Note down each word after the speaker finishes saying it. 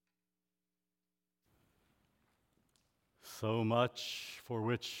So much for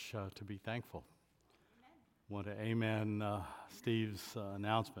which to be thankful. Want to amen Steve's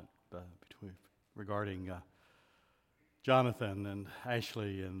announcement regarding Jonathan and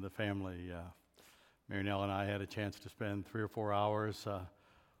Ashley and the family. Mary Nell and I had a chance to spend 3 or 4 hours.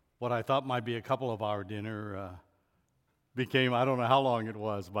 What I thought might be a couple of hour dinner became, I don't know how long it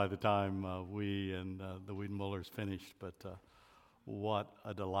was by the time we and the Wiedenmullers finished, but what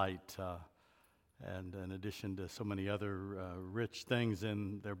a delight. And in addition to so many other rich things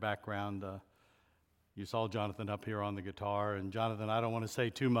in their background, you saw Jonathan up here on the guitar. And Jonathan, I don't want to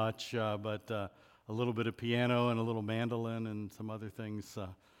say too much, but a little bit of piano and a little mandolin and some other things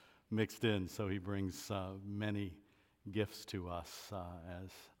mixed in. So he brings many gifts to us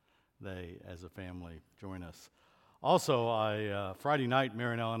as they, as a family, join us. Also, Friday night,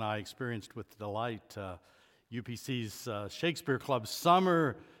 Marinelle and I experienced with delight UPC's Shakespeare Club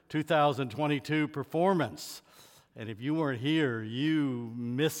Summer 2022 performance. And if you weren't here, you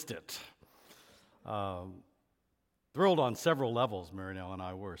missed it. Thrilled on several levels, Marinelle and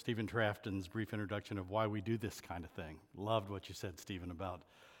I were. Stephen Trafton's brief introduction of why we do this kind of thing. Loved what you said, Stephen, about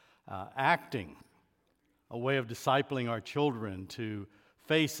acting, a way of discipling our children to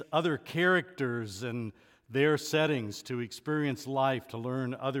face other characters and their settings, to experience life, to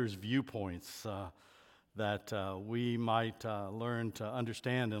learn others' viewpoints, that we might learn to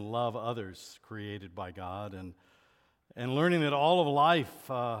understand and love others created by God, and learning that all of life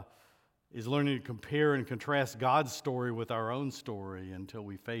is learning to compare and contrast God's story with our own story until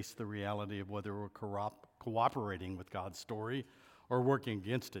we face the reality of whether we're cooperating with God's story or working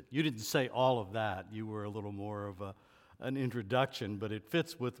against it. You didn't say all of that. You were a little more of an introduction, but it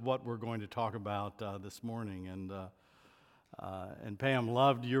fits with what we're going to talk about this morning. And Pam,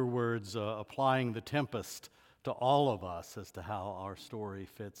 loved your words applying the Tempest to all of us as to how our story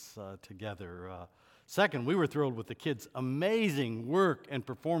fits together. Second, we were thrilled with the kids' amazing work and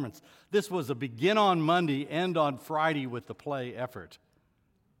performance. This was a begin on Monday, end on Friday with the play effort.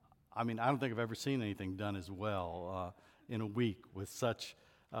 I mean, I don't think I've ever seen anything done as well in a week with such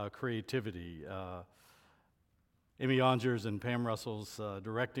creativity. Amy Onger's and Pam Russell's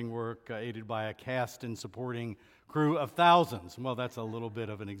directing work, aided by a cast and supporting crew of thousands. Well, that's a little bit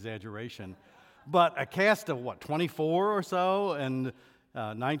of an exaggeration. But a cast of, 24 or so, and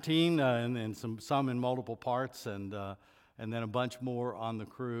 19, and some in multiple parts, and then a bunch more on the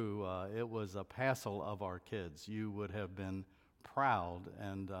crew. It was a passel of our kids. You would have been proud,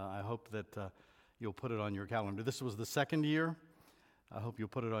 and I hope that you'll put it on your calendar. This was the second year. I hope you'll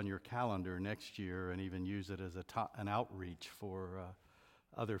put it on your calendar next year and even use it as an outreach for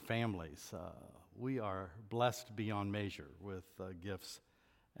other families. We are blessed beyond measure with gifts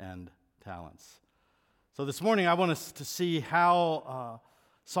and talents. So this morning I want us to see how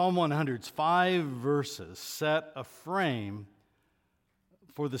Psalm 100's 5 verses set a frame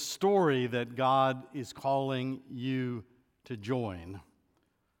for the story that God is calling you to join.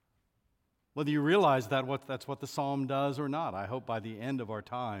 Whether you realize that's what the psalm does or not, I hope by the end of our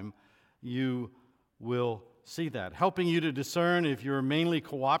time you will see that, helping you to discern if you're mainly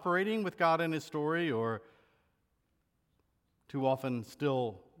cooperating with God in His story or too often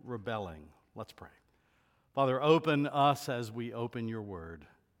still rebelling. Let's pray. Father, open us as we open your word.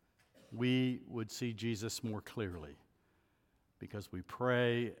 We would see Jesus more clearly because we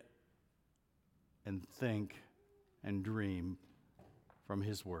pray and think and dream from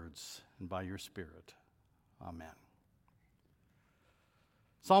his words and by your Spirit. Amen.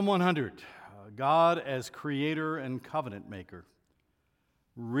 Psalm 100, God as creator and covenant maker,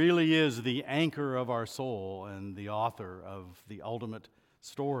 really is the anchor of our soul and the author of the ultimate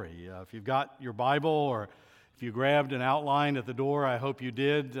story. If you've got your Bible or if you grabbed an outline at the door, I hope you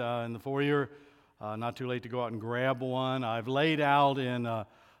did in the foyer, not too late to go out and grab one. I've laid out in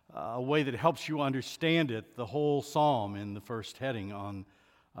a way that helps you understand it, the whole psalm in the first heading on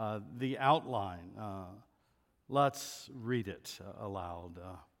the outline. Let's read it aloud.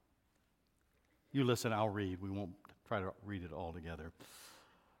 You listen, I'll read. We won't try to read it all together.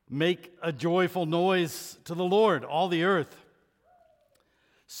 Make a joyful noise to the Lord, all the earth.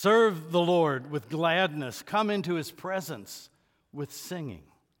 Serve the Lord with gladness. Come into his presence with singing.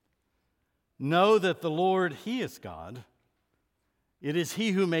 Know that the Lord, he is God. It is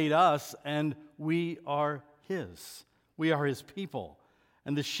he who made us, and we are his. We are his people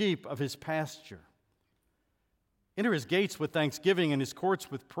and the sheep of his pasture. Enter his gates with thanksgiving and his courts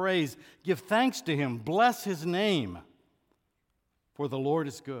with praise. Give thanks to him. Bless his name. For the Lord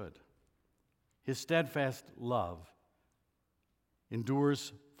is good. His steadfast love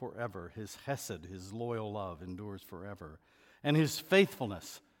endures forever. His hesed, his loyal love, endures forever. And his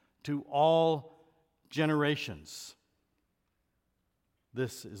faithfulness to all generations.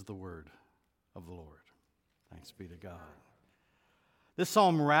 This is the word of the Lord. Thanks be to God. This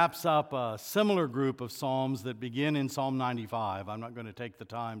psalm wraps up a similar group of psalms that begin in Psalm 95. I'm not going to take the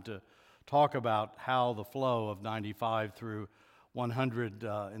time to talk about how the flow of 95 through 100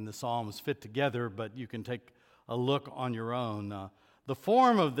 in the Psalms fit together, but you can take a look on your own. The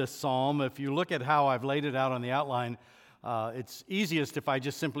form of this psalm, if you look at how I've laid it out on the outline, it's easiest if I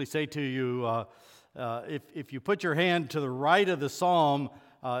just simply say to you, if you put your hand to the right of the psalm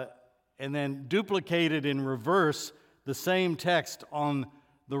and then duplicate it in reverse, the same text on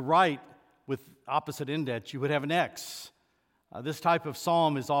the right with opposite index, you would have an X. This type of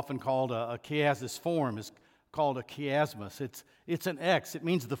psalm is often called a chiasmus. This form is called a chiasmus. It's an X. It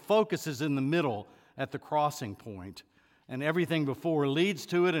means the focus is in the middle at the crossing point, and everything before leads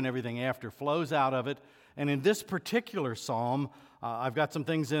to it, and everything after flows out of it. And in this particular psalm, I've got some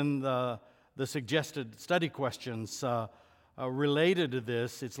things in the suggested study questions related to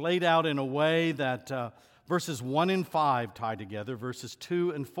this. It's laid out in a way that verses 1 and 5 tie together, verses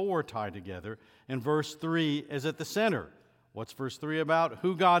 2 and 4 tie together, and verse 3 is at the center. What's verse 3 about?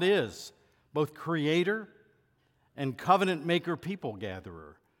 Who God is, both creator and covenant maker, people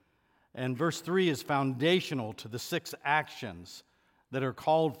gatherer. And verse 3 is foundational to the 6 actions that are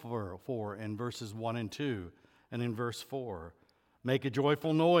called for in verses 1 and 2. And in verse 4, make a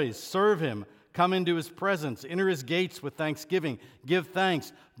joyful noise, serve him, come into his presence, enter his gates with thanksgiving, give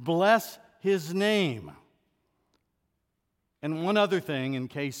thanks, bless his name. And one other thing, in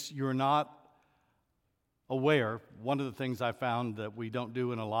case you're not aware, one of the things I found that we don't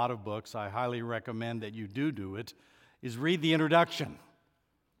do in a lot of books, I highly recommend that you do it, is read the introduction.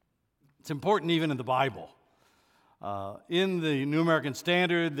 It's important even in the Bible. In the New American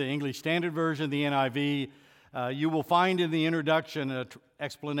Standard, the English Standard Version, the NIV, you will find in the introduction an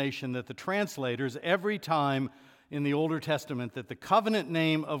explanation that the translators, every time in the Older Testament that the covenant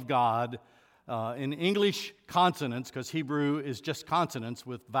name of God in English consonants, because Hebrew is just consonants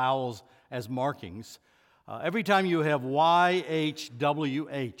with vowels as markings, every time you have YHWH,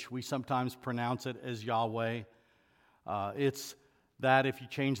 we sometimes pronounce it as Yahweh. It's that if you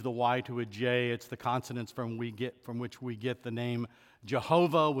change the Y to a J, it's the consonants from which we get the name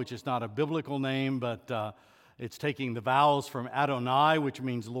Jehovah, which is not a biblical name, but it's taking the vowels from Adonai, which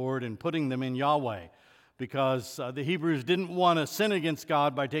means Lord, and putting them in Yahweh, because the Hebrews didn't want to sin against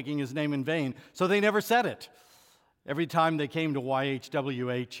God by taking his name in vain, so they never said it. Every time they came to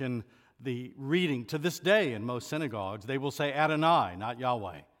YHWH in the reading, to this day in most synagogues, they will say Adonai, not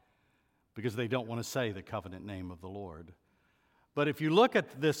Yahweh, because they don't want to say the covenant name of the Lord. But if you look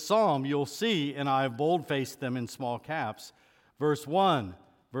at this psalm, you'll see, and I have bold-faced them in small caps, verse 1,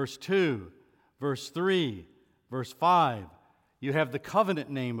 verse 2, verse 3, verse 5, you have the covenant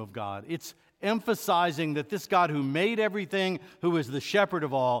name of God. It's emphasizing that this God who made everything, who is the shepherd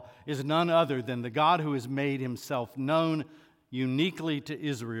of all, is none other than the God who has made himself known uniquely to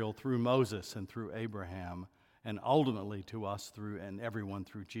Israel through Moses and through Abraham, and ultimately to us through and everyone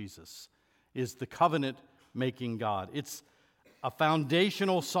through Jesus, is the covenant-making God. It's a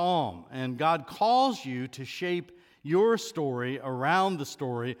foundational psalm, and God calls you to shape your story around the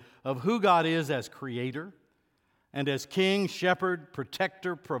story of who God is as creator and as king, shepherd,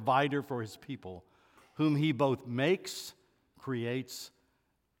 protector, provider for his people, whom he both makes, creates,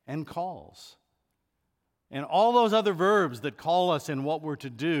 and calls. And all those other verbs that call us in what we're to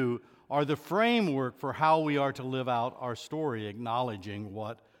do are the framework for how we are to live out our story, acknowledging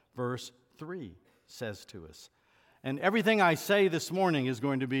what verse 3 says to us. And everything I say this morning is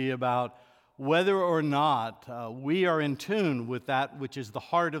going to be about whether or not we are in tune with that which is the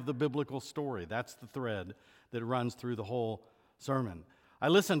heart of the biblical story. That's the thread that runs through the whole sermon. I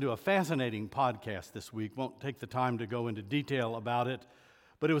listened to a fascinating podcast this week. Won't take the time to go into detail about it,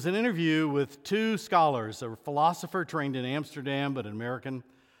 but it was an interview with 2 scholars, a philosopher trained in Amsterdam, but an American,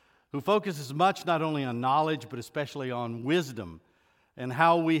 who focuses much not only on knowledge, but especially on wisdom, and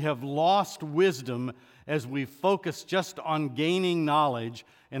how we have lost wisdom as we focus just on gaining knowledge,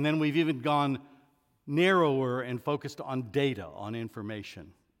 and then we've even gone narrower and focused on data, on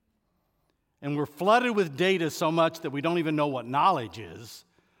information. And we're flooded with data so much that we don't even know what knowledge is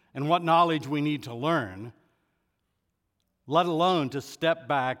and what knowledge we need to learn, let alone to step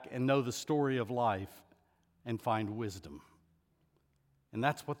back and know the story of life and find wisdom. And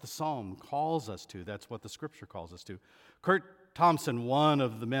that's what the psalm calls us to. That's what the scripture calls us to. Kurt Thompson, one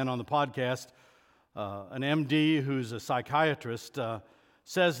of the men on the podcast, an MD who's a psychiatrist,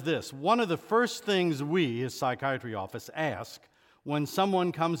 says this: one of the first things we, his psychiatry office, ask when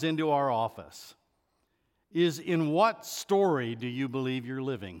someone comes into our office is, in what story do you believe you're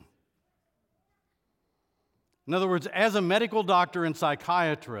living? In other words, as a medical doctor and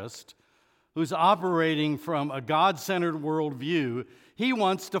psychiatrist who's operating from a God-centered worldview, he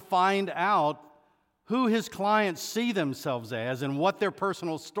wants to find out who his clients see themselves as and what their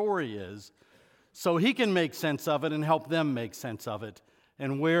personal story is, so he can make sense of it and help them make sense of it,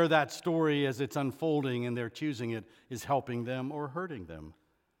 and where that story, as it's unfolding and they're choosing it, is helping them or hurting them.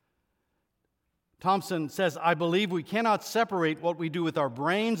 Thompson says, I believe we cannot separate what we do with our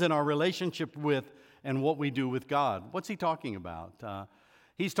brains and our relationship with and what we do with God. What's he talking about?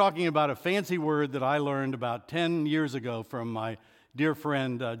 He's talking about a fancy word that I learned about 10 years ago from my dear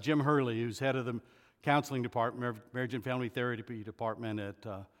friend Jim Hurley, who's head of the counseling department, marriage and family therapy department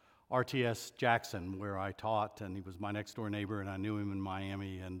at RTS Jackson, where I taught, and he was my next door neighbor, and I knew him in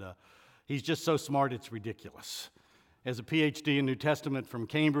Miami, and he's just so smart it's ridiculous. Has a PhD in New Testament from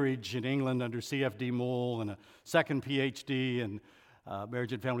Cambridge in England under C.F.D. Moule, and a second PhD in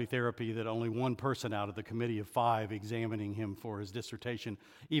marriage and family therapy that only one person out of the committee of 5 examining him for his dissertation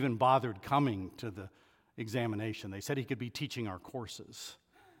even bothered coming to the examination. They said he could be teaching our courses.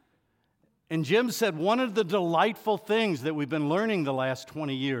 And Jim said one of the delightful things that we've been learning the last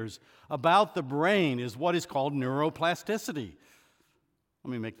 20 years about the brain is what is called neuroplasticity.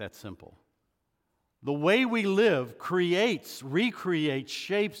 Let me make that simple. The way we live creates, recreates,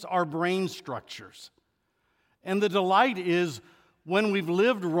 shapes our brain structures. And the delight is when we've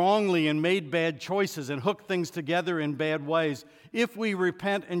lived wrongly and made bad choices and hooked things together in bad ways, if we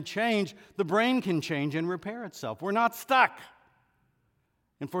repent and change, the brain can change and repair itself. We're not stuck.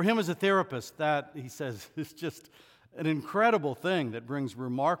 And for him as a therapist, that, he says, is just an incredible thing that brings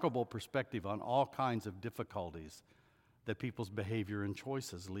remarkable perspective on all kinds of difficulties that people's behavior and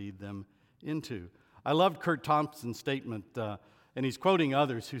choices lead them into. I loved Curt Thompson's statement, and he's quoting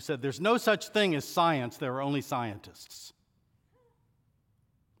others who said, there's no such thing as science, there are only scientists.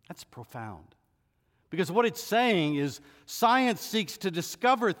 That's profound. Because what it's saying is science seeks to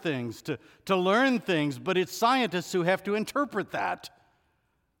discover things, to learn things, but it's scientists who have to interpret that.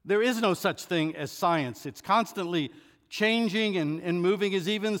 There is no such thing as science. It's constantly changing and moving as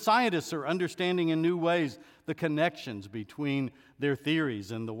even scientists are understanding in new ways the connections between their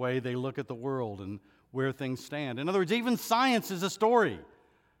theories and the way they look at the world and where things stand. In other words, even science is a story.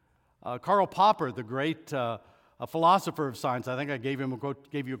 Karl Popper, the great a philosopher of science, I think I gave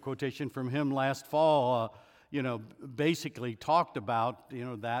you a quotation from him last fall, basically talked about,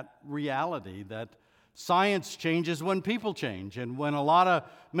 that reality that science changes when people change. And when a lot of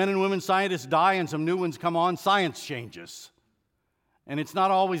men and women scientists die and some new ones come on, science changes. And it's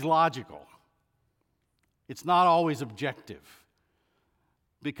not always logical. It's not always objective.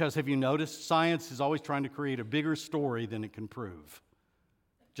 Because have you noticed, science is always trying to create a bigger story than it can prove.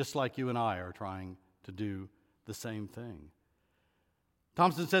 Just like you and I are trying to do the same thing.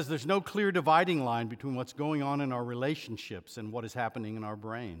 Thompson says there's no clear dividing line between what's going on in our relationships and what is happening in our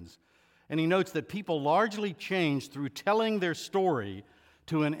brains. And he notes that people largely change through telling their story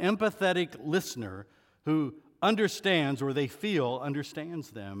to an empathetic listener who understands, or they feel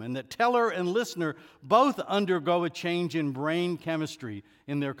understands them, and that teller and listener both undergo a change in brain chemistry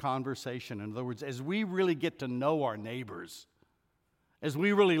in their conversation. In other words, as we really get to know our neighbors, as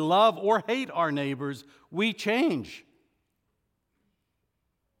we really love or hate our neighbors, we change.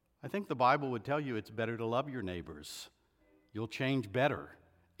 I think the Bible would tell you it's better to love your neighbors. You'll change better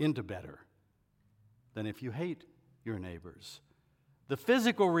into better than if you hate your neighbors. The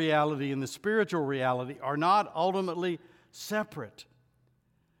physical reality and the spiritual reality are not ultimately separate.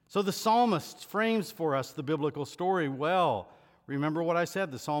 So the psalmist frames for us the biblical story well. Remember what I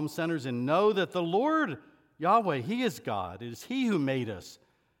said, the psalm centers in know that the Lord, Yahweh, He is God. It is He who made us,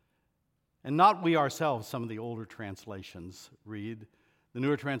 and not we ourselves, some of the older translations read. The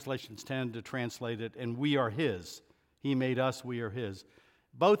newer translations tend to translate it, and we are His. He made us, we are His.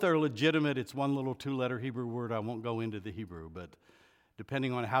 Both are legitimate. It's one little 2-letter Hebrew word. I won't go into the Hebrew, but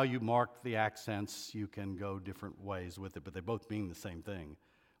depending on how you mark the accents, you can go different ways with it, but they both mean the same thing.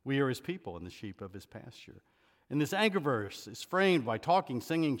 We are His people and the sheep of His pasture. And this anchor verse is framed by talking,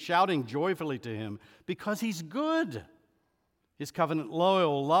 singing, shouting joyfully to Him because He's good. His covenant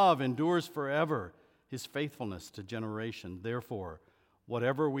loyal love endures forever, His faithfulness to generation. Therefore,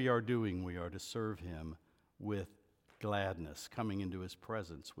 whatever we are doing, we are to serve Him with gladness, coming into His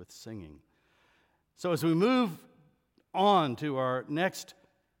presence with singing. So as we move on to our next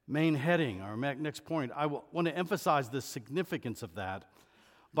main heading, our next point, I want to emphasize the significance of that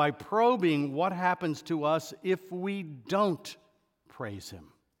by probing what happens to us if we don't praise Him,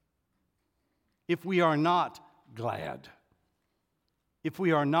 if we are not glad, if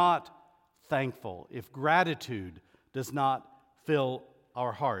we are not thankful, if gratitude does not fill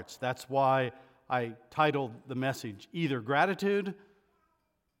our hearts. That's why I titled the message, Either Gratitude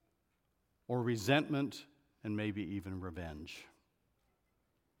or Resentment and Maybe Even Revenge.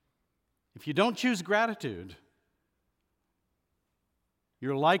 If you don't choose gratitude,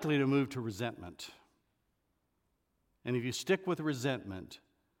 you're likely to move to resentment. And if you stick with resentment,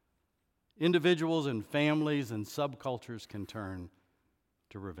 individuals and families and subcultures can turn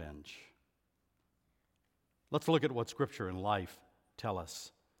to revenge. Let's look at what Scripture and life tell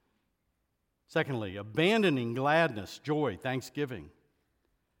us. Secondly, abandoning gladness, joy, thanksgiving.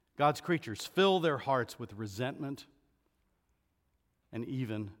 God's creatures fill their hearts with resentment and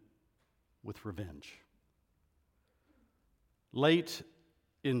even with revenge. Late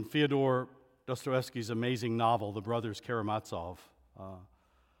in Fyodor Dostoevsky's amazing novel, The Brothers Karamazov,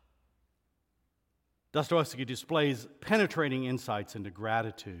 Dostoevsky displays penetrating insights into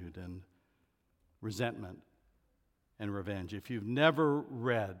gratitude and resentment and revenge. If you've never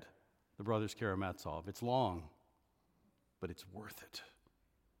read The Brothers Karamazov, it's long, but it's worth it.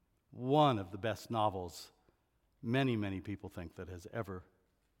 One of the best novels many, many people think that has ever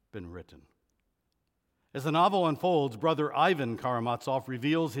been written. As the novel unfolds, brother Ivan Karamazov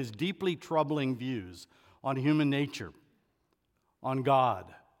reveals his deeply troubling views on human nature, on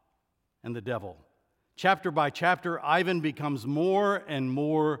God, and the devil. Chapter by chapter, Ivan becomes more and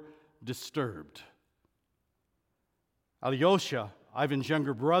more disturbed. Alyosha, Ivan's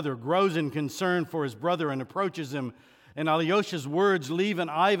younger brother, grows in concern for his brother and approaches him, and Alyosha's words lead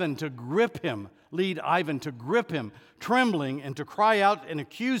Ivan to grip him, trembling, and to cry out and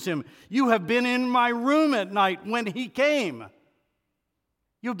accuse him, "You have been in my room at night when he came.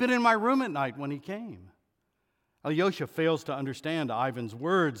 You've been in my room at night when he came." Alyosha fails to understand Ivan's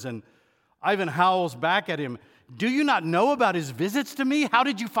words, and Ivan howls back at him, "Do you not know about his visits to me? How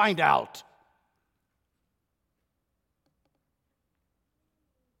did you find out?"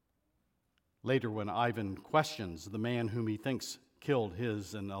 Later, when Ivan questions the man whom he thinks killed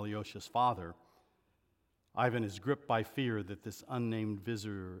his and Alyosha's father, Ivan is gripped by fear that this unnamed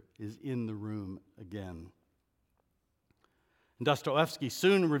visitor is in the room again. And Dostoevsky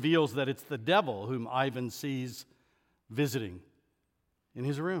soon reveals that it's the devil whom Ivan sees visiting in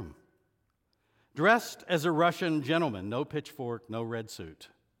his room. Dressed as a Russian gentleman, no pitchfork, no red suit.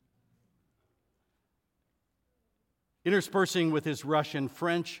 Interspersing with his Russian,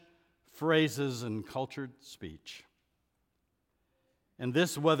 French phrases and cultured speech. And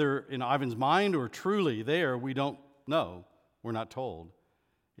this, whether in Ivan's mind or truly there, we don't know. We're not told.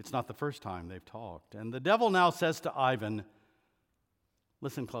 It's not the first time they've talked. And the devil now says to Ivan,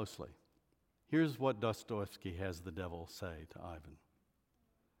 listen closely. Here's what Dostoevsky has the devil say to Ivan.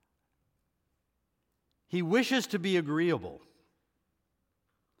 He wishes to be agreeable,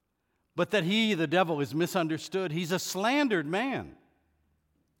 but that he, the devil, is misunderstood. He's a slandered man.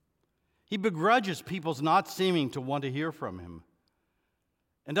 He begrudges people's not seeming to want to hear from him.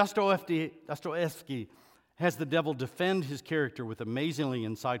 And Dostoevsky has the devil defend his character with amazingly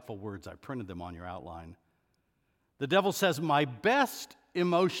insightful words. I printed them on your outline. The devil says, "My best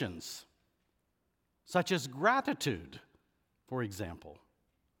emotions, such as gratitude, for example,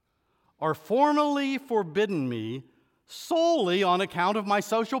 are formally forbidden me solely on account of my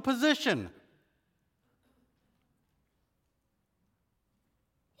social position."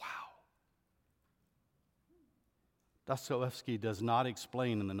 Dostoevsky does not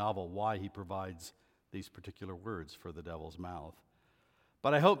explain in the novel why he provides these particular words for the devil's mouth.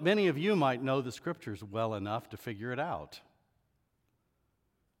 But I hope many of you might know the Scriptures well enough to figure it out.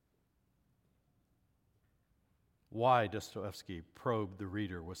 Why Dostoevsky probed the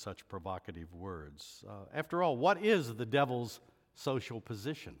reader with such provocative words. After all, what is the devil's social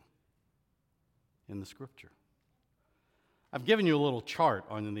position in the Scripture? I've given you a little chart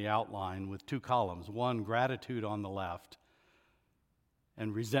in the outline with two columns, one gratitude on the left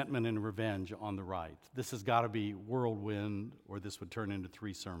and resentment and revenge on the right. This has got to be whirlwind or this would turn into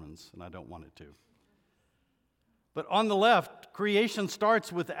 3 sermons, and I don't want it to. But on the left, creation starts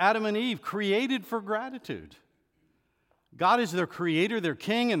with Adam and Eve, created for gratitude. God is their creator, their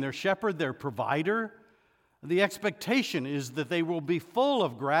king, and their shepherd, their provider. The expectation is that they will be full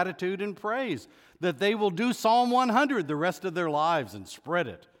of gratitude and praise, that they will do Psalm 100 the rest of their lives and spread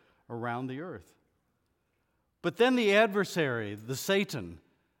it around the earth. But then the adversary, the Satan,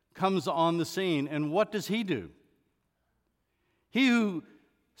 comes on the scene, and what does he do? He who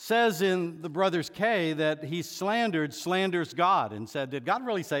says in the Brothers K that he slanders God and said, did God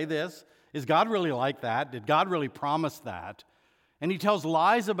really say this? Is God really like that? Did God really promise that? And he tells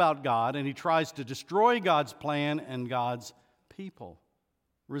lies about God, and he tries to destroy God's plan and God's people.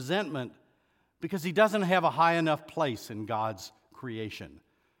 Resentment, because he doesn't have a high enough place in God's creation.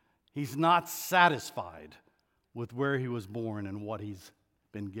 He's not satisfied with where he was born and what he's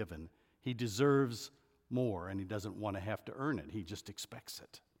been given. He deserves more, and he doesn't want to have to earn it. He just expects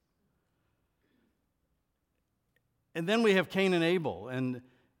it. And then we have Cain and Abel. And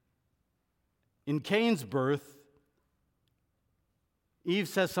in Cain's birth, Eve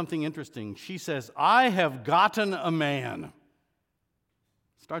says something interesting. She says, I have gotten a man.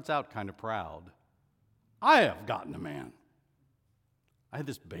 Starts out kind of proud. I have gotten a man. I had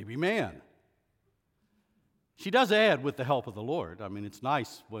this baby man. She does add, with the help of the Lord. I mean, it's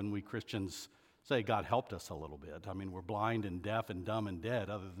nice when we Christians say God helped us a little bit. I mean, we're blind and deaf and dumb and dead.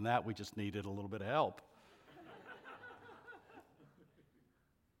 Other than that, we just needed a little bit of help.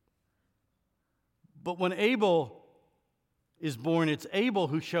 But when Abel is born, it's Abel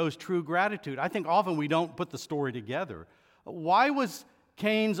who shows true gratitude. I think often we don't put the story together. Why was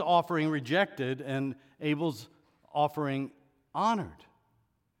Cain's offering rejected and Abel's offering honored?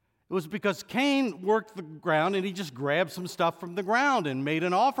 It was because Cain worked the ground and he just grabbed some stuff from the ground and made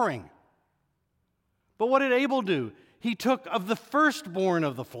an offering. But what did Abel do? He took of the firstborn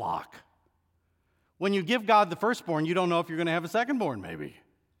of the flock. When you give God the firstborn, you don't know if you're going to have a secondborn, maybe.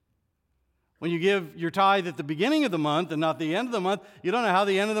 When you give your tithe at the beginning of the month and not the end of the month, you don't know how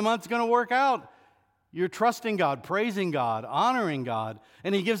the end of the month is going to work out. You're trusting God, praising God, honoring God,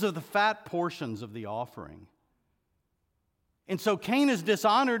 and he gives of the fat portions of the offering. And so Cain is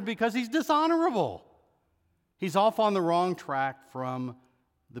dishonored because he's dishonorable. He's off on the wrong track from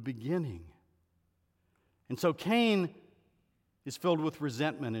the beginning. And so Cain is filled with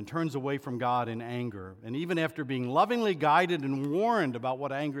resentment and turns away from God in anger. And even after being lovingly guided and warned about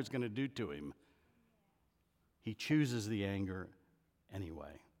what anger is going to do to him, he chooses the anger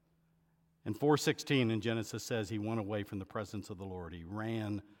anyway. And 4:16 in Genesis says he went away from the presence of the Lord. He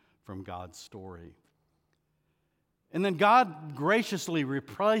ran from God's story. And then God graciously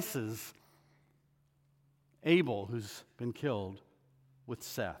replaces Abel, who's been killed, with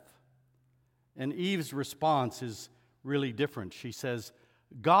Seth. And Eve's response is really different. She says,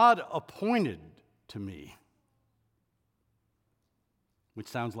 God appointed to me, which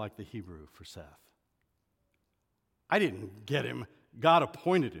sounds like the Hebrew for Seth. I didn't get him. God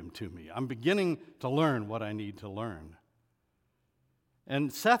appointed him to me. I'm beginning to learn what I need to learn.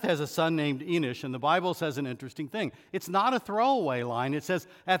 And Seth has a son named Enosh, and the Bible says an interesting thing. It's not a throwaway line. It says,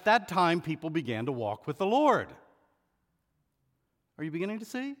 at that time, people began to walk with the Lord. Are you beginning to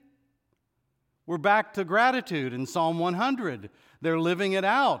see? We're back to gratitude in Psalm 100. They're living it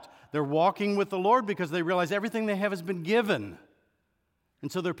out. They're walking with the Lord because they realize everything they have has been given.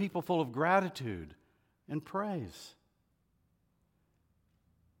 And so they're people full of gratitude and praise.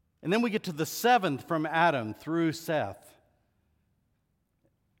 And then we get to the seventh from Adam through Seth.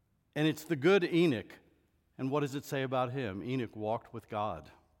 And it's the good Enoch. And what does it say about him? Enoch walked with God.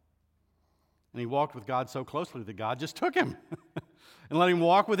 And he walked with God so closely that God just took him and let him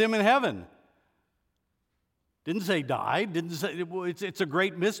walk with him in heaven. Didn't say died. Didn't say it's a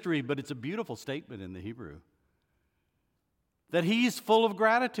great mystery, but it's a beautiful statement in the Hebrew. That he's full of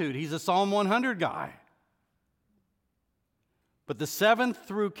gratitude. He's a Psalm 100 guy. But the seventh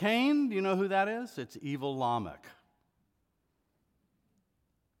through Cain, do you know who that is? It's evil Lamech,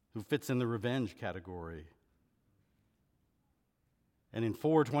 who fits in the revenge category. And in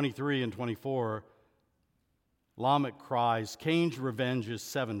 4:23 and 24, Lamech cries, Cain's revenge is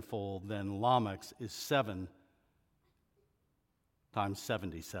sevenfold, then Lamech's is 7 times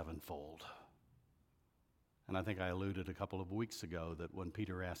 77-fold. And I think I alluded a couple of weeks ago that when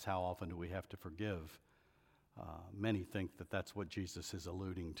Peter asks how often do we have to forgive, many think that that's what Jesus is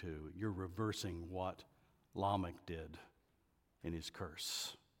alluding to. You're reversing what Lamech did in his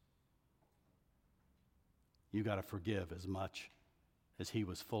curse. You got to forgive as much as he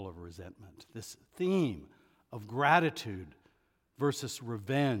was full of resentment. This theme of gratitude versus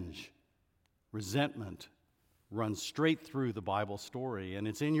revenge, resentment, runs straight through the Bible story. And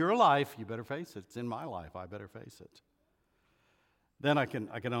it's in your life. You better face it. It's in my life. I better face it. Then I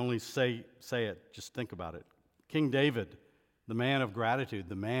can only say it. Just think about it. King David, the man of gratitude,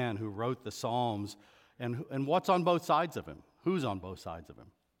 the man who wrote the Psalms, and what's on both sides of him? Who's on both sides of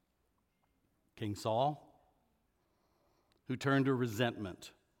him? King Saul, who turned to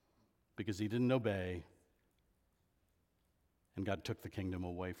resentment because he didn't obey, and God took the kingdom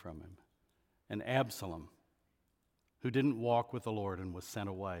away from him. And Absalom, who didn't walk with the Lord and was sent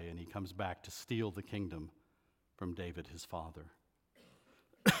away, and he comes back to steal the kingdom from David, his father.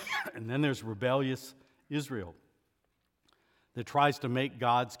 And then there's rebellious Israel that tries to make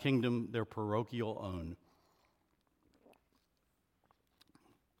God's kingdom their parochial own,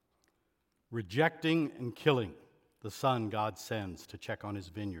 rejecting and killing the Son God sends to check on his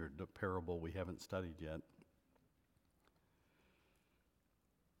vineyard, a parable we haven't studied yet.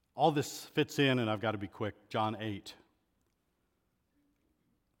 All this fits in, and I've got to be quick. John 8.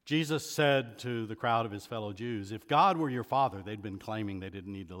 Jesus said to the crowd of his fellow Jews, if God were your father, they'd been claiming they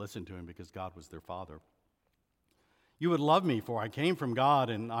didn't need to listen to him because God was their father. You would love me, for I came from God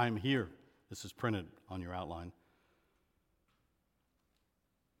and I am here. This is printed on your outline.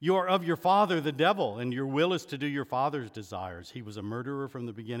 You are of your father, the devil, and your will is to do your father's desires. He was a murderer from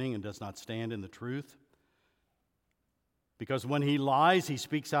the beginning and does not stand in the truth. Because when he lies, he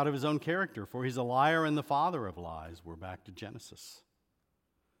speaks out of his own character, for he's a liar and the father of lies. We're back to Genesis.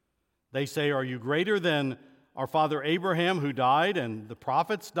 They say, are you greater than our father Abraham, who died, and the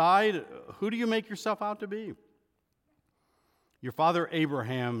prophets died? Who do you make yourself out to be? Your father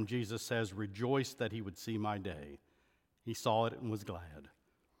Abraham, Jesus says, rejoiced that he would see my day. He saw it and was glad.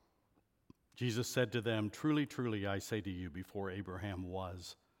 Jesus said to them, truly, truly, I say to you, before Abraham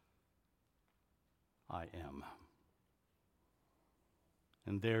was, I am.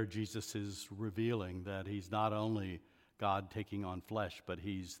 And there Jesus is revealing that he's not only God taking on flesh, but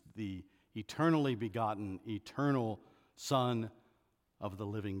he's the eternally begotten, eternal Son of the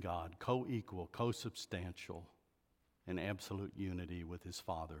living God, co-equal, co-substantial, in absolute unity with his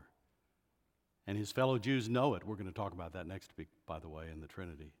Father. And his fellow Jews know it. We're going to talk about that next week, by the way, in the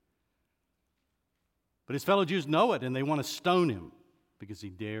Trinity. But his fellow Jews know it, and they want to stone him because he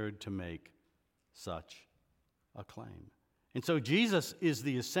dared to make such a claim. And so Jesus is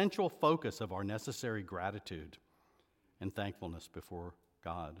the essential focus of our necessary gratitude and thankfulness before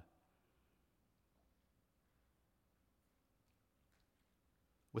God.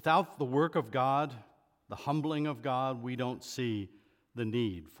 Without the work of God, the humbling of God, we don't see the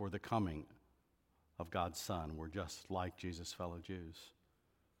need for the coming of God's Son. We're just like Jesus' fellow Jews.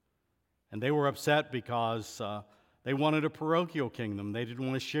 And they were upset because they wanted a parochial kingdom. They didn't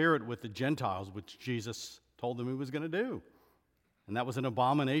want to share it with the Gentiles, which Jesus told them he was going to do. And that was an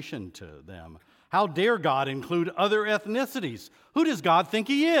abomination to them. How dare God include other ethnicities? Who does God think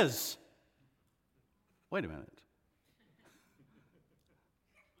he is? Wait a minute.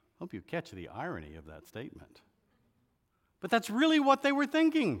 Hope you catch the irony of that statement. But that's really what they were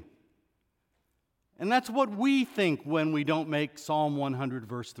thinking. And that's what we think when we don't make Psalm 100,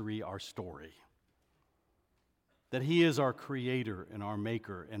 verse 3 our story. That he is our creator and our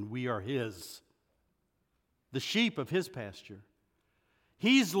maker, and we are his. The sheep of his pasture.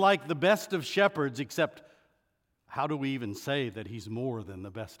 He's like the best of shepherds, except how do we even say that he's more than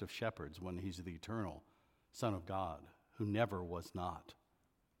the best of shepherds when he's the eternal Son of God, who never was not?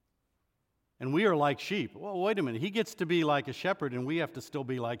 And we are like sheep. Well, wait a minute. He gets to be like a shepherd, and we have to still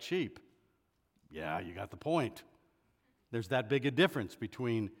be like sheep. Yeah, you got the point. There's that big a difference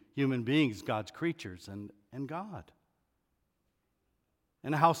between human beings, God's creatures, and God.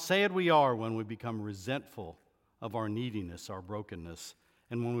 And how sad we are when we become resentful of our neediness, our brokenness,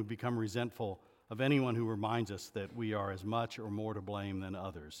 and when we become resentful of anyone who reminds us that we are as much or more to blame than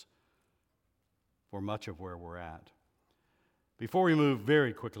others for much of where we're at. Before we move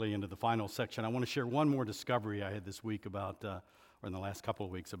very quickly into the final section, I want to share one more discovery I had this week about, or in the last couple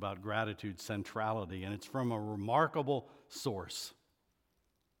of weeks, about gratitude centrality, and it's from a remarkable source.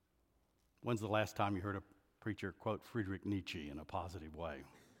 When's the last time you heard a preacher quote Friedrich Nietzsche in a positive way?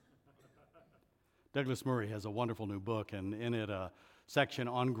 Douglas Murray has a wonderful new book, and in it a section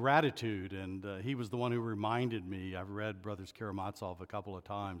on gratitude, and he was the one who reminded me. I've read Brothers Karamazov a couple of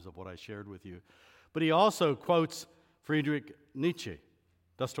times of what I shared with you. But he also quotes Friedrich Nietzsche.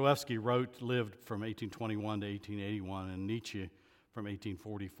 Dostoevsky lived from 1821 to 1881, and Nietzsche from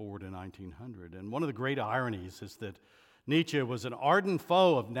 1844 to 1900. And one of the great ironies is that Nietzsche was an ardent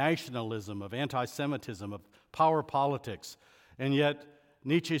foe of nationalism, of anti-Semitism, of power politics, and yet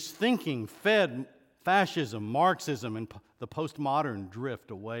Nietzsche's thinking fed fascism, Marxism, and the postmodern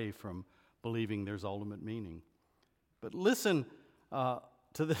drift away from believing there's ultimate meaning. But listen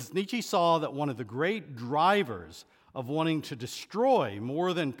to this. Nietzsche saw that one of the great drivers of wanting to destroy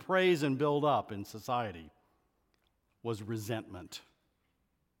more than praise and build up in society was resentment.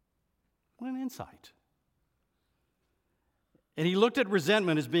 What an insight. And he looked at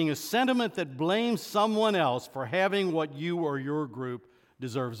resentment as being a sentiment that blames someone else for having what you or your group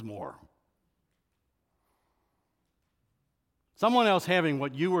deserves more. Someone else having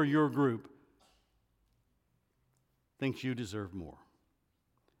what you or your group thinks you deserve more.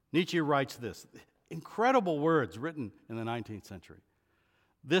 Nietzsche writes this, incredible words written in the 19th century.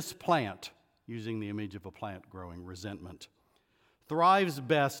 This plant, using the image of a plant growing, resentment, thrives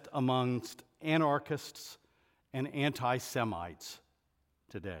best amongst anarchists and anti-Semites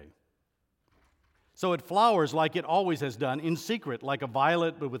today. So it flowers like it always has done, in secret, like a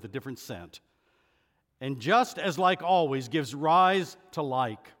violet but with a different scent. And just as like always gives rise to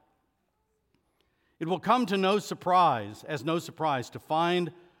like. It will come to no surprise to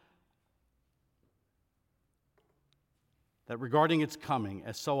find that regarding its coming,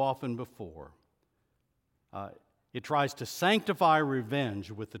 as so often before, it tries to sanctify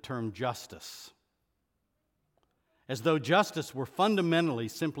revenge with the term justice, as though justice were fundamentally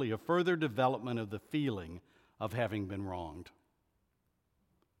simply a further development of the feeling of having been wronged.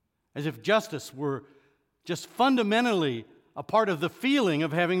 As if justice were just fundamentally a part of the feeling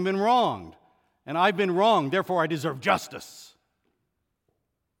of having been wronged. And I've been wronged, therefore I deserve justice.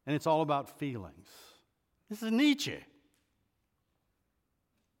 And it's all about feelings. This is Nietzsche.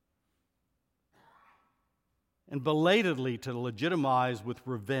 And belatedly to legitimize with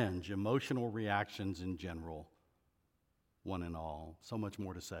revenge emotional reactions in general, one and all. So much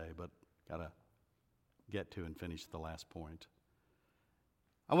more to say, but got to get to and finish the last point.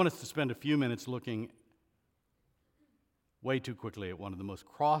 I want us to spend a few minutes looking way too quickly at one of the most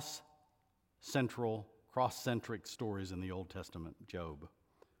cross-centric stories in the Old Testament, Job.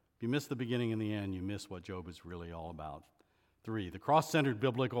 If you miss the beginning and the end, you miss what Job is really all about. 3, the cross-centered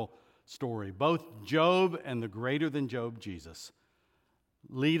biblical story. Both Job and the greater than Job, Jesus,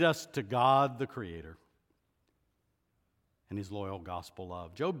 lead us to God the Creator and His loyal gospel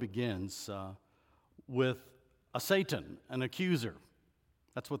love. Job begins with a Satan, an accuser.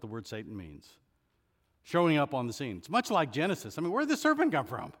 That's what the word Satan means. Showing up on the scene. It's much like Genesis. I mean, where did the serpent come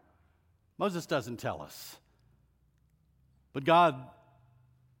from? Moses doesn't tell us. But God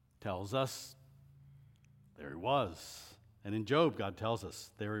tells us there he was. And in Job, God tells us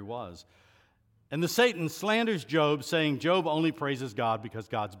there he was. And the Satan slanders Job, saying Job only praises God because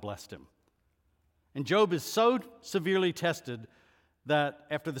God's blessed him. And Job is so severely tested that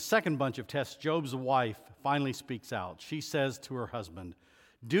after the second bunch of tests, Job's wife finally speaks out. She says to her husband,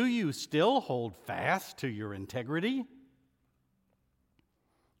 "Do you still hold fast to your integrity?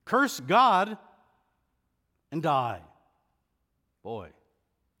 Curse God and die." Boy,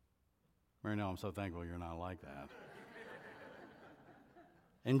 Mary, no, I'm so thankful you're not like that.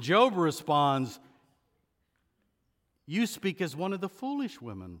 And Job responds, "You speak as one of the foolish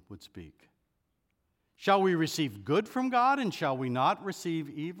women would speak. Shall we receive good from God, and shall we not receive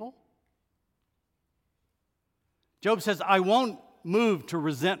evil?" Job says, I won't move to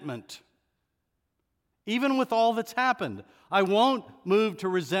resentment. Even with all that's happened, I won't move to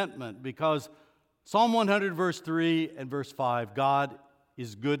resentment because Psalm 100, verse 3 and verse 5, God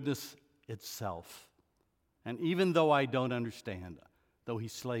is goodness itself. And even though I don't understand, though he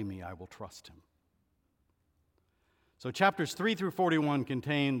slay me, I will trust him. So chapters 3 through 41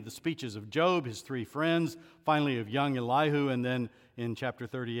 contain the speeches of Job, his 3 friends, finally of young Elihu, and then in chapter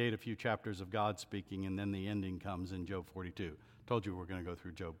 38, a few chapters of God speaking, and then the ending comes in Job 42. Told you we're going to go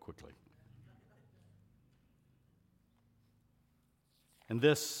through Job quickly. And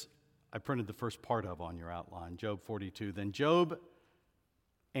this, I printed the first part of on your outline, Job 42. Then Job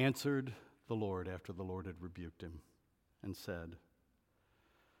answered the Lord after the Lord had rebuked him and said,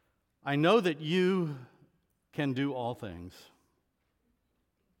 I know that you can do all things.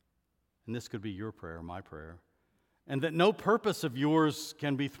 And this could be your prayer, my prayer. And that no purpose of yours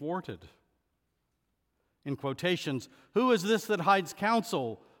can be thwarted. In quotations, who is this that hides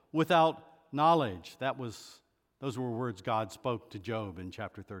counsel without knowledge? Those were words God spoke to Job in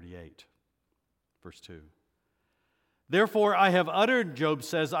chapter 38, verse 2. Therefore I have uttered, Job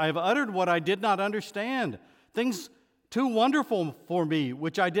says, I have uttered what I did not understand. Things too wonderful for me,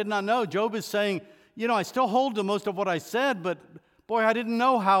 which I did not know. Job is saying, I still hold to most of what I said, but boy, I didn't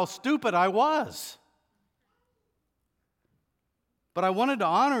know how stupid I was. But I wanted to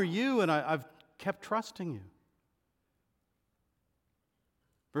honor you, and I've kept trusting you.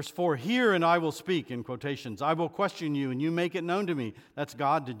 Verse 4, hear and I will speak, in quotations. I will question you, and you make it known to me. That's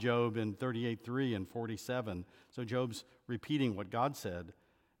God to Job in 38:3 and 47. So Job's repeating what God said.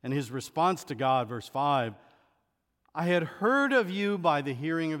 And his response to God, verse 5, I had heard of you by the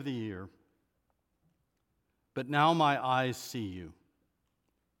hearing of the ear, but now my eyes see you.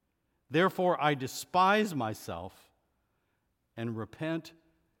 Therefore I despise myself and repent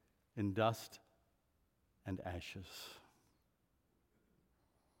in dust and ashes.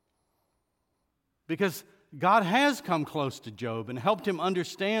 Because God has come close to Job and helped him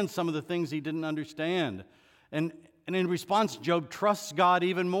understand some of the things he didn't understand. And in response, Job trusts God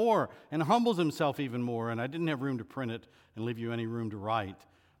even more and humbles himself even more. And I didn't have room to print it and leave you any room to write.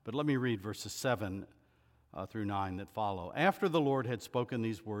 But let me read verses 7 through 9 that follow. After the Lord had spoken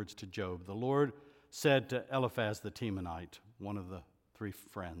these words to Job, the Lord said to Eliphaz the Temanite, one of the 3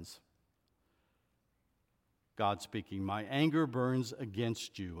 friends, God speaking, my anger burns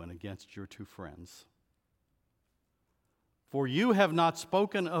against you and against your two friends. For you have not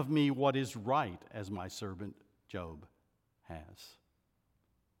spoken of me what is right, as my servant Job has.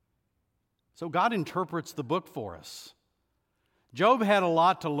 So God interprets the book for us. Job had a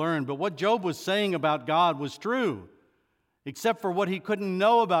lot to learn, but what Job was saying about God was true, except for what he couldn't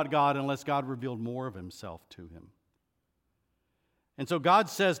know about God unless God revealed more of himself to him. And so God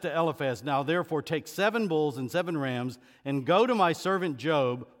says to Eliphaz, now therefore take 7 bulls and 7 rams and go to my servant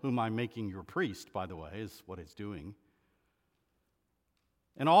Job, whom I'm making your priest, by the way, is what it's doing,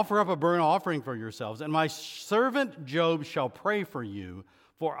 and offer up a burnt offering for yourselves. And my servant Job shall pray for you,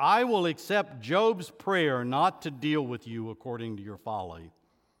 for I will accept Job's prayer not to deal with you according to your folly.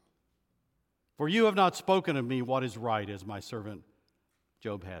 For you have not spoken of me what is right, as my servant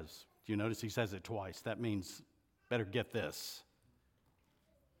Job has. Do you notice he says it twice? That means better get this.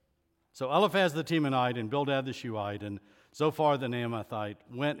 So Eliphaz the Temanite and Bildad the Shuhite and Zophar the Naamathite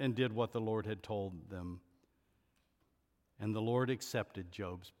went and did what the Lord had told them. And the Lord accepted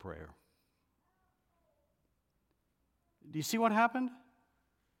Job's prayer. Do you see what happened?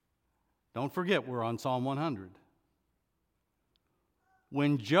 Don't forget, we're on Psalm 100.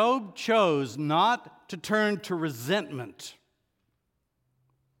 When Job chose not to turn to resentment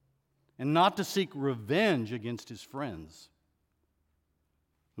and not to seek revenge against his friends,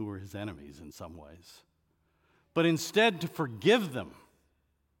 who were his enemies in some ways, but instead to forgive them,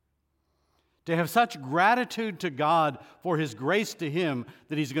 to have such gratitude to God for his grace to him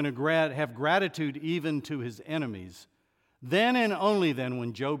that he's going to have gratitude even to his enemies, then and only then,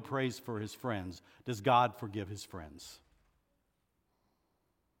 when Job prays for his friends, does God forgive his friends.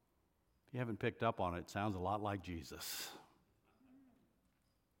 If you haven't picked up on it, it sounds a lot like Jesus.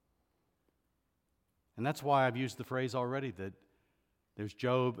 And that's why I've used the phrase already that there's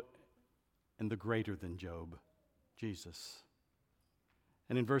Job and the greater than Job, Jesus.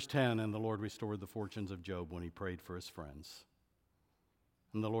 And in verse 10, and the Lord restored the fortunes of Job when he prayed for his friends.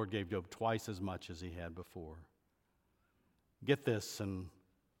 And the Lord gave Job twice as much as he had before. Get this, and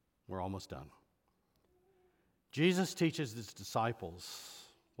we're almost done. Jesus teaches his disciples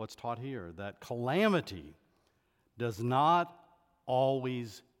what's taught here, that calamity does not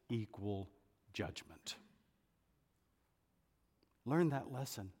always equal judgment. Learn that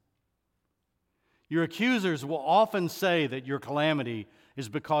lesson. Your accusers will often say that your calamity is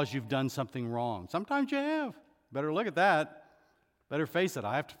because you've done something wrong. Sometimes you have. Better look at that. Better face it.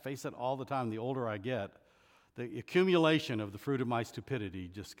 I have to face it all the time. The older I get, the accumulation of the fruit of my stupidity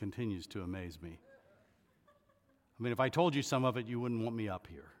just continues to amaze me. I mean, if I told you some of it, you wouldn't want me up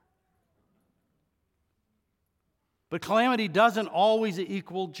here. But calamity doesn't always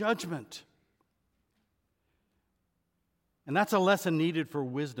equal judgment. And that's a lesson needed for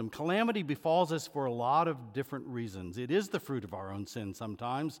wisdom. Calamity befalls us for a lot of different reasons. It is the fruit of our own sin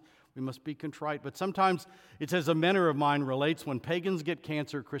sometimes. We must be contrite. But sometimes it's as a mentor of mine relates, when pagans get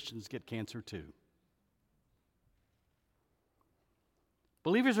cancer, Christians get cancer too.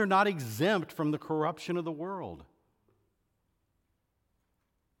 Believers are not exempt from the corruption of the world.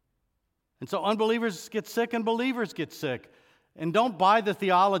 And so unbelievers get sick and believers get sick. And don't buy the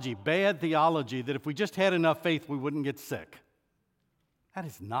theology, bad theology, that if we just had enough faith, we wouldn't get sick. That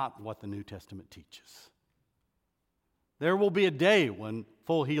is not what the New Testament teaches. There will be a day when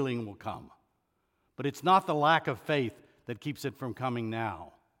full healing will come. But it's not the lack of faith that keeps it from coming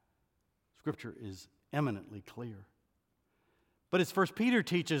now. Scripture is eminently clear. But as 1 Peter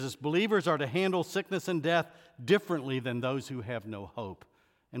teaches us, believers are to handle sickness and death differently than those who have no hope.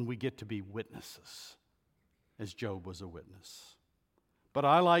 And we get to be witnesses, as Job was a witness. But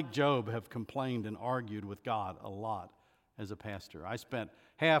I, like Job, have complained and argued with God a lot as a pastor. I spent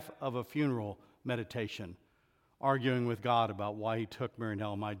half of a funeral meditation arguing with God about why he took Mary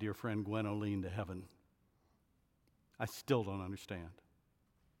Nell, my dear friend Gwen O'Lean, to heaven. I still don't understand.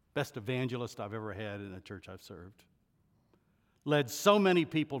 Best evangelist I've ever had in a church I've served. Led so many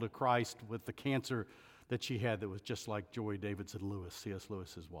people to Christ with the cancer that she had that was just like Joy Davidson Lewis, C.S.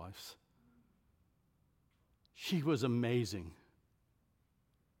 Lewis's wife. She was amazing.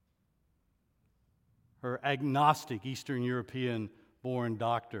 Her agnostic Eastern European-born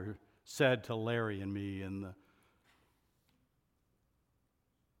doctor said to Larry and me in the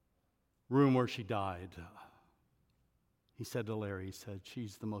room where she died, he said to Larry, he said,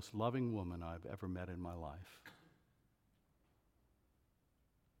 she's the most loving woman I've ever met in my life.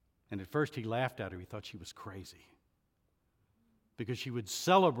 And at first he laughed at her. He thought she was crazy because she would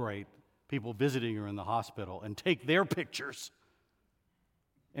celebrate people visiting her in the hospital and take their pictures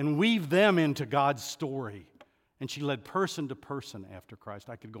and weave them into God's story. And she led person to person after Christ.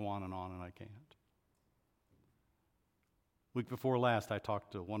 I could go on, and I can't. Week before last, I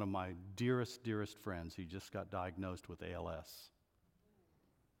talked to one of my dearest friends who just got diagnosed with ALS.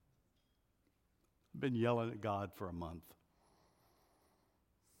 Been yelling at God for a month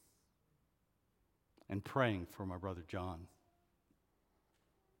and praying for my brother John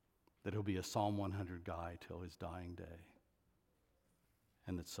that he'll be a Psalm 100 guy till his dying day,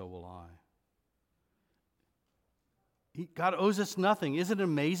 and that so will I. God owes us nothing. Isn't it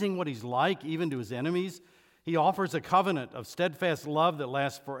amazing what he's like even to his enemies? He offers a covenant of steadfast love that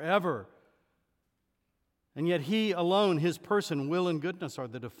lasts forever. And yet he alone, his person, will, and goodness are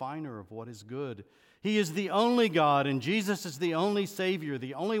the definer of what is good. He is the only God, and Jesus is the only Savior,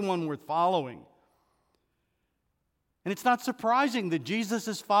 the only one worth following. And it's not surprising that Jesus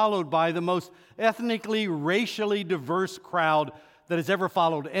is followed by the most ethnically, racially diverse crowd that has ever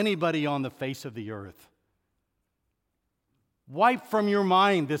followed anybody on the face of the earth. Wipe from your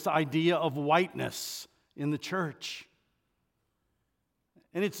mind this idea of whiteness in the church.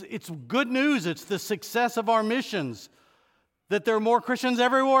 And it's good news. It's the success of our missions that there are more Christians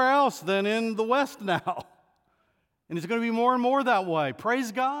everywhere else than in the West now. And it's going to be more and more that way.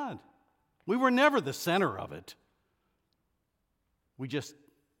 Praise God. We were never the center of it. We just,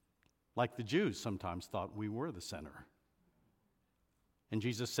 like the Jews, sometimes thought we were the center. And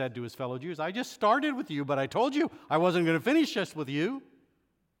Jesus said to his fellow Jews, I just started with you, but I told you I wasn't going to finish just with you.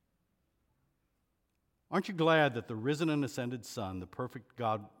 Aren't you glad that the risen and ascended Son, the perfect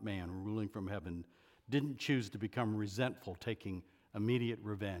God-man ruling from heaven, didn't choose to become resentful, taking immediate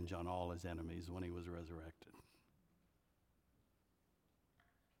revenge on all his enemies when he was resurrected?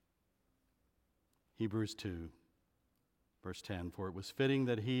 Hebrews 2, verse 10, for it was fitting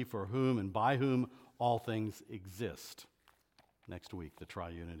that he, for whom and by whom all things exist. Next week, the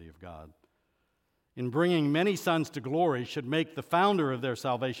triunity of God, in bringing many sons to glory, should make the founder of their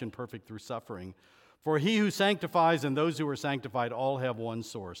salvation perfect through suffering. For he who sanctifies and those who are sanctified all have one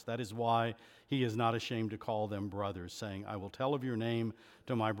source. That is why he is not ashamed to call them brothers, saying, I will tell of your name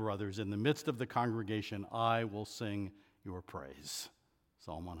to my brothers. In the midst of the congregation, I will sing your praise.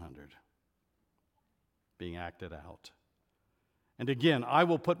 Psalm 100. Being acted out. And again, I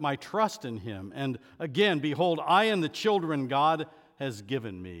will put my trust in him. And again, behold, I and the children God has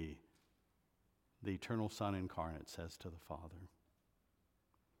given me. The eternal Son incarnate says to the Father.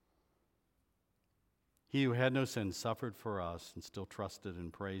 He who had no sin suffered for us and still trusted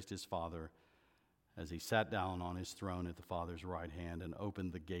and praised his Father as he sat down on his throne at the Father's right hand and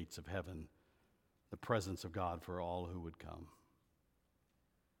opened the gates of heaven, the presence of God for all who would come.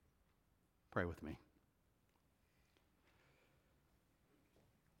 Pray with me.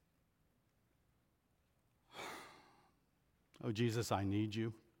 Oh, Jesus, I need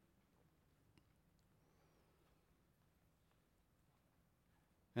you.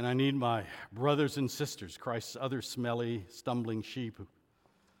 And I need my brothers and sisters, Christ's other smelly, stumbling sheep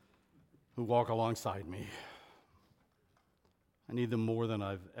who walk alongside me. I need them more than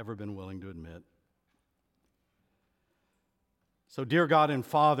I've ever been willing to admit. So, dear God and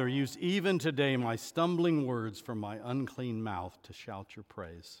Father, use even today my stumbling words from my unclean mouth to shout your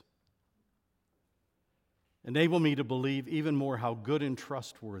praise. Enable me to believe even more how good and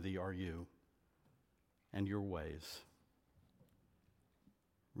trustworthy are you and your ways.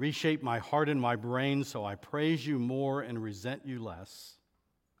 Reshape my heart and my brain so I praise you more and resent you less.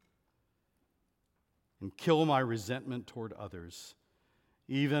 And kill my resentment toward others,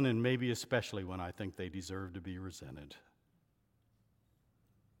 even and maybe especially when I think they deserve to be resented.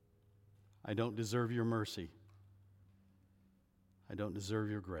 I don't deserve your mercy. I don't deserve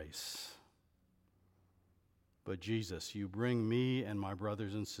your grace. But Jesus, you bring me and my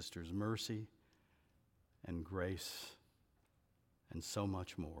brothers and sisters mercy and grace and so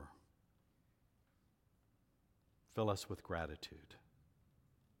much more. Fill us with gratitude.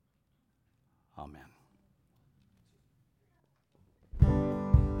 Amen.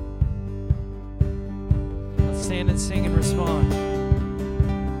 Let's stand and sing and respond.